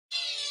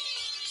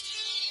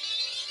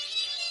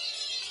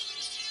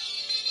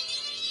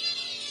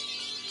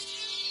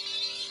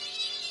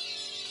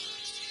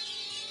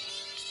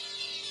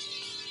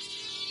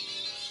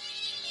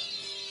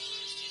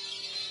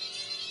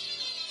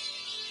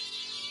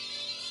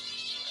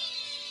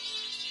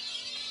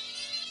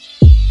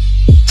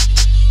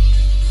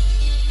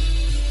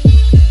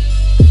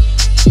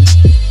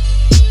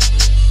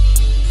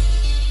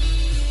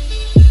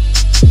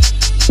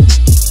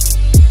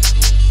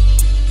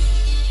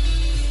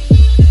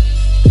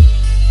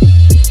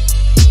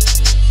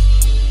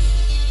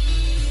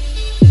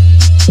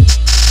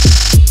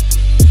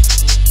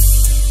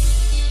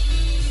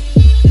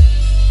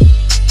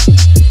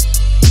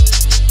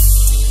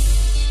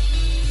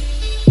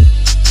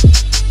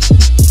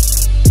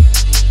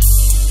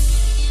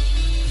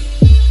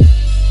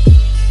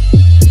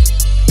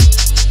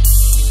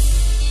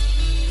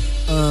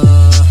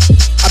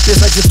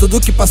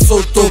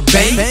PASSOU, tô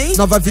bem.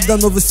 Nova vida,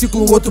 novo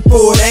ciclo, outro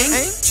porém.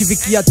 Tive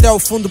que ir até o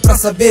fundo pra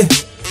saber,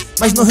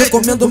 mas não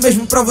recomendo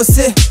mesmo pra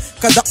você.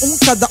 Cada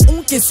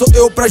um, quem sou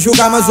eu pra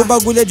julgar? Mas o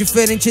bagulho é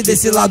diferente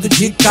desse lado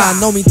de cá.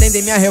 Não me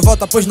entendem minha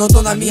revolta, pois não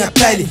tô na minha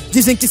pele.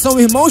 Dizem que são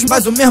irmãos,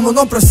 mas o mesmo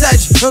não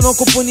procede. Eu não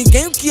culpo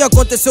ninguém, o que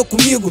aconteceu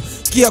comigo.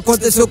 O que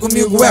aconteceu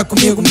comigo é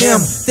comigo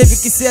mesmo. Teve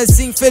que ser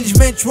assim,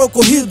 infelizmente, o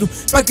ocorrido,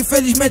 pra que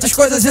felizmente as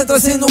coisas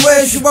entrassem no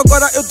eixo.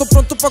 Agora eu tô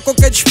pronto pra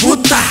qualquer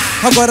disputa.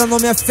 Agora não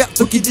me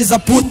afeta o que diz a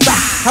puta.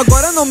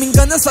 Agora não me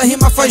engana, essa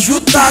rima faz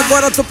juta.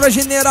 Agora tô pra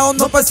general,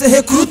 não pra ser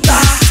recruta.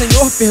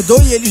 Senhor,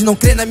 perdoe, eles não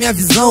creem na minha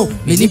visão.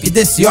 Me limpe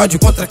desse ódio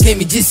contra quem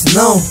me disse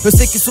não. Eu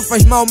sei que isso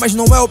faz mal, mas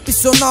não é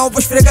opcional. Vou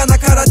esfregar na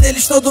cara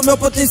deles todo o meu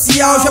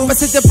potencial. Já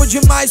passei tempo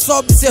demais só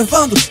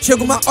observando.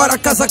 Chega uma hora, a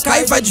casa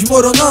cai e vai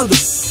desmoronando.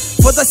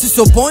 Foda-se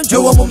seu bonde,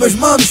 eu amo meus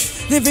manos.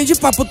 Nem vem de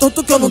papo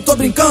torto que eu não tô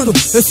brincando.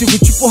 Eu sigo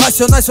tipo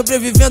racionais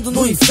sobrevivendo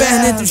no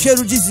inferno, entre o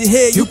cheiro de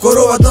zirrei e o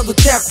coroa dando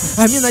teco.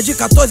 As minas de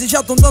 14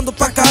 já tão dando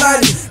pra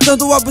caralho,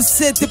 dando a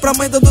buceta e pra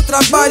mãe dando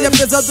trabalho.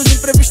 Apesar dos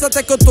imprevistos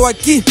até que eu tô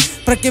aqui,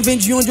 pra quem vem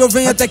de onde eu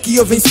venho até que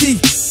eu venci.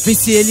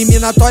 Venci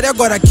eliminatória,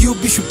 agora que o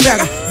bicho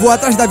pega. Vou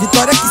atrás da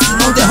vitória que se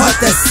não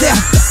derrota é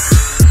certa.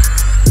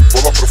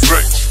 Bola pra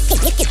frente,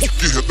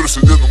 que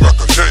retroceder não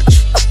marca a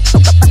gente.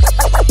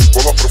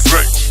 Bola pra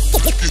frente,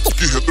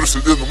 que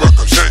retroceder não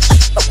marca a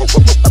gente.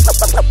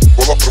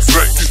 Bola pra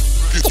frente,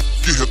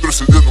 que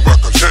retroceder não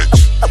marca a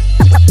gente.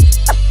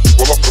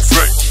 Bola pra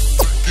frente,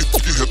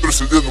 que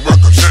retroceder não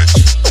marca a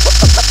gente.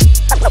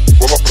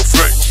 Bola pra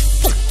frente,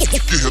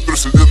 que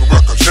retroceder não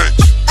marca a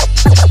gente.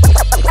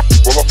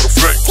 Bola pra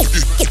frente,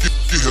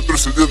 que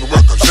retroceder não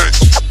marca a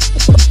gente.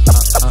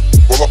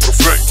 Bola pra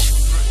frente,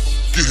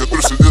 que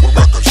retroceder não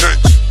marca a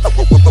gente.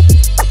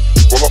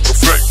 Bola pra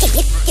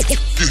frente,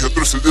 que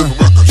retroceder não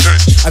marca a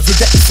gente. A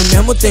vida é isso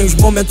mesmo, tem os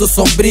momentos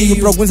sombrios.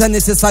 Pra alguns é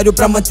necessário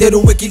pra manter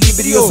o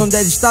equilíbrio. São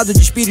 10 estados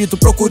de espírito,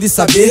 procure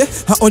saber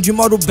aonde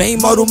moro bem,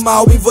 moro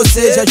mal em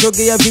você. Já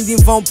joguei a vida em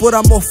vão por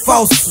amor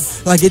falso.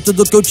 Larguei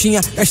tudo que eu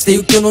tinha, gastei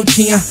o que eu não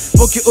tinha.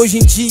 Porque hoje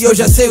em dia eu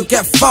já sei o que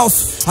é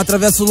falso.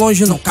 Atravesso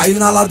longe, não caio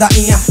na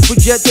ladainha.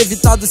 Podia ter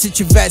evitado se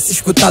tivesse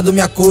escutado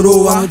minha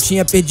coroa. Não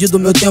tinha perdido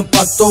meu tempo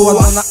à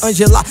toa. Dona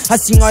Angela, a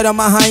senhora é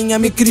uma rainha,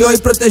 me criou e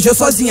protegeu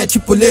sozinha,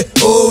 tipo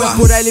leoa.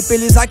 Por ela e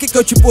Pelizak que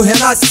eu tipo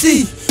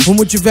renasci.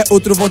 Rumo tiver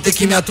outro, vão ter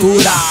que me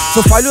aturar.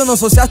 Sou falho, não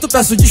sou certo,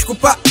 peço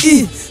desculpa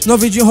e não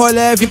vim de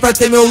rolê, vim pra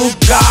ter meu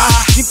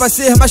lugar. Vim pra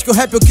ser mais que o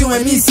rap ou que um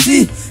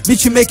MC.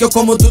 Beatmaker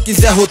como tu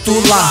quiser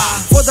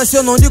rotular. Foda-se,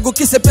 eu não ligo o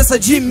que cê pensa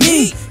de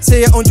mim.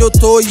 Sei aonde eu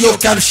tô e eu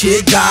quero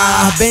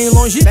chegar. Bem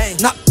longe,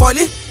 na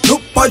pole, no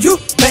pódio,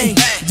 bem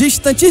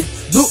distante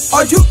do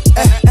ódio.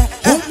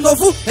 É um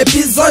novo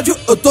episódio,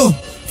 eu tô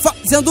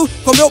fazendo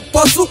como eu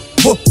posso.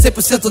 Vou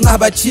 100% nas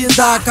batidas.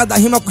 Cada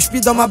rima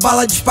cuspida é uma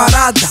bala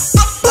disparada.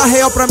 Na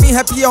real pra mim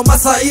rap é uma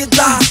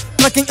saída.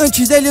 Pra quem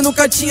antes dele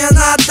nunca tinha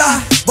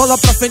nada. Bola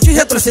pra frente,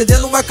 retroceder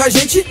não vai com a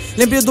gente.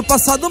 Lembre do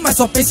passado, mas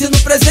só pense no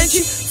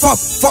presente.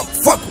 Foco, foco,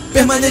 foco,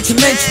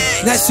 permanentemente.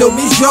 Nessa eu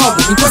me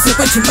jogo,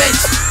 inconsequentemente.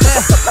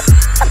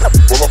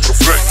 Bola pra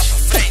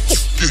frente,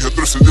 que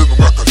retroceder não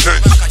marca a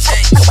gente.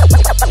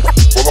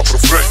 Bola pra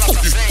frente,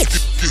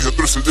 que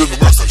retroceder não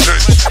marca a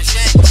gente.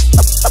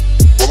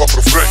 Bola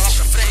pra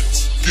frente,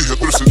 que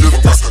retroceder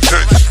não marca a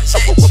gente.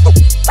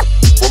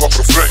 Bola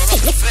pra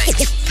frente,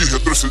 que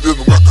retroceder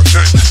não marca a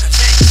gente.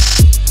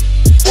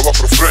 Bola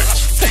pra frente,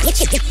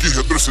 que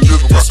retroceder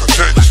não marca a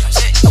gente.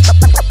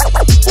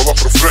 Bola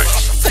pra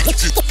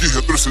frente, que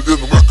retroceder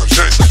não marca a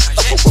gente.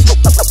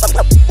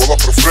 Bola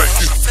pra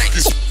frente,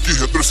 que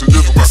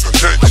retroceder não marca a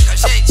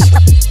gente.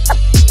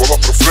 Bola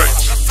pra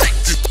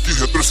frente, que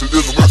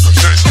retroceder não marca a gente.